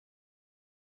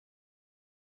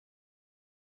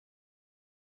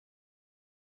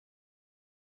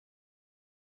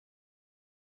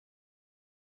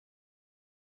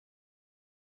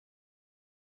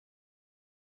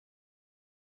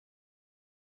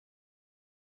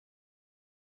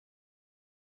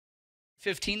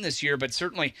15 this year, but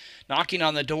certainly knocking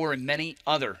on the door in many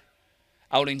other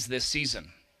outings this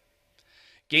season.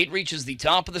 Gate reaches the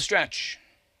top of the stretch.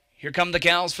 Here come the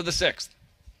cows for the 6th.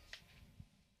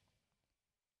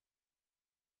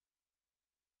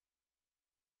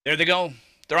 There they go.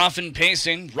 They're off and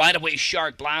pacing. Right away,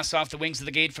 Shark blasts off the wings of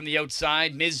the gate from the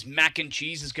outside. Ms. Mac and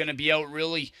Cheese is going to be out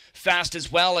really fast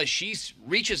as well as she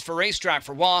reaches for racetrack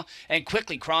for Wah and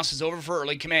quickly crosses over for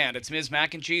early command. It's Ms.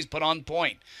 Mac and Cheese put on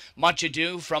point. Much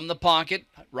Ado from the pocket.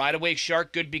 Right away,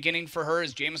 Shark. Good beginning for her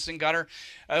as Jameson got her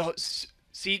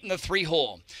seat in the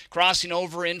 3-hole. Crossing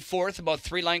over in 4th, about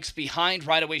 3 lengths behind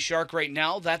Right Away Shark right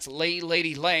now. That's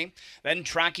Lady Lay. Then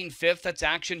tracking 5th, that's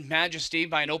Action Majesty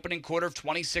by an opening quarter of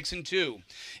 26-2.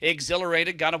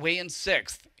 Exhilarated got away in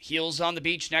 6th. Heels on the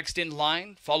Beach next in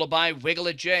line, followed by Wiggle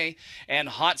It J, and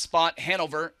Hotspot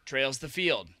Hanover trails the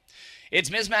field.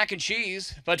 It's Ms. Mac and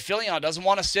Cheese, but Filion doesn't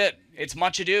want to sit. It's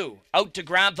Much Ado out to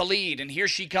grab the lead, and here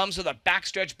she comes with a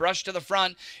backstretch brush to the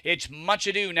front. It's Much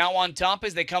Ado now on top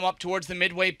as they come up towards the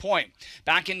midway point.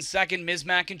 Back in 2nd, Ms.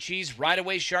 Mac and Cheese. Right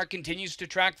Away Shark continues to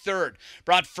track 3rd.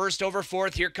 Brought first over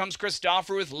 4th. Here comes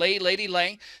Christopher with Lady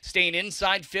Lay. Staying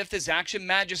inside 5th is Action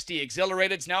Majesty.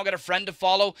 Exhilarated's now got a friend to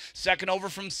follow. 2nd over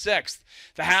from 6th.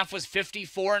 The half was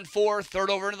 54-4. 3rd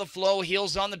over into the flow.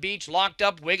 Heels on the Beach. Locked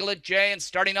up. Wiggle It J. And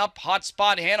starting up,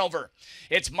 Hotspot Hanover.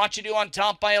 It's Much Ado on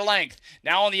top by a length.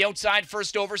 Now on the outside,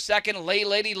 first over, 2nd,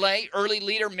 Lady Lay. Early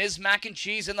leader, Ms. Mac and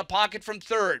Cheese in the pocket from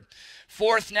 3rd.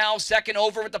 4th now, 2nd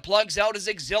over with the plugs out is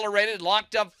Exhilarated.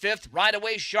 Locked up 5th, Right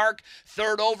Away Shark.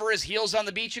 3rd over is Heels on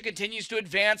the Beach, who continues to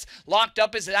advance. Locked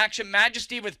up is Action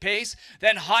Majesty with pace.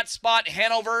 Then Hotspot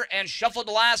Hanover and Shuffle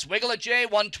to last. Wiggle It J,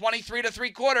 123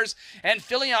 3/4. And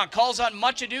Filion calls on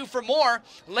Much Ado for more.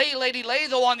 Lady Lay,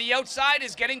 though, on the outside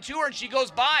is getting to her, and she goes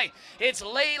by. It's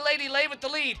Lady Lay with the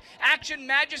lead. Action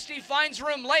Majesty finds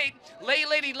room late.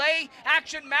 Lady Lay,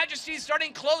 Action Majesty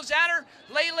starting close at her.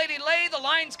 Lady Lay, the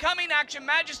line's coming. Action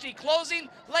Majesty closing.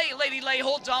 Lady Lay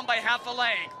holds on by half a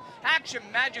length. Action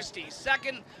Majesty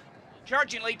 2nd.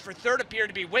 Charging late for 3rd appeared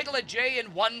to be Wiggle It J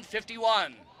in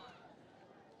 151.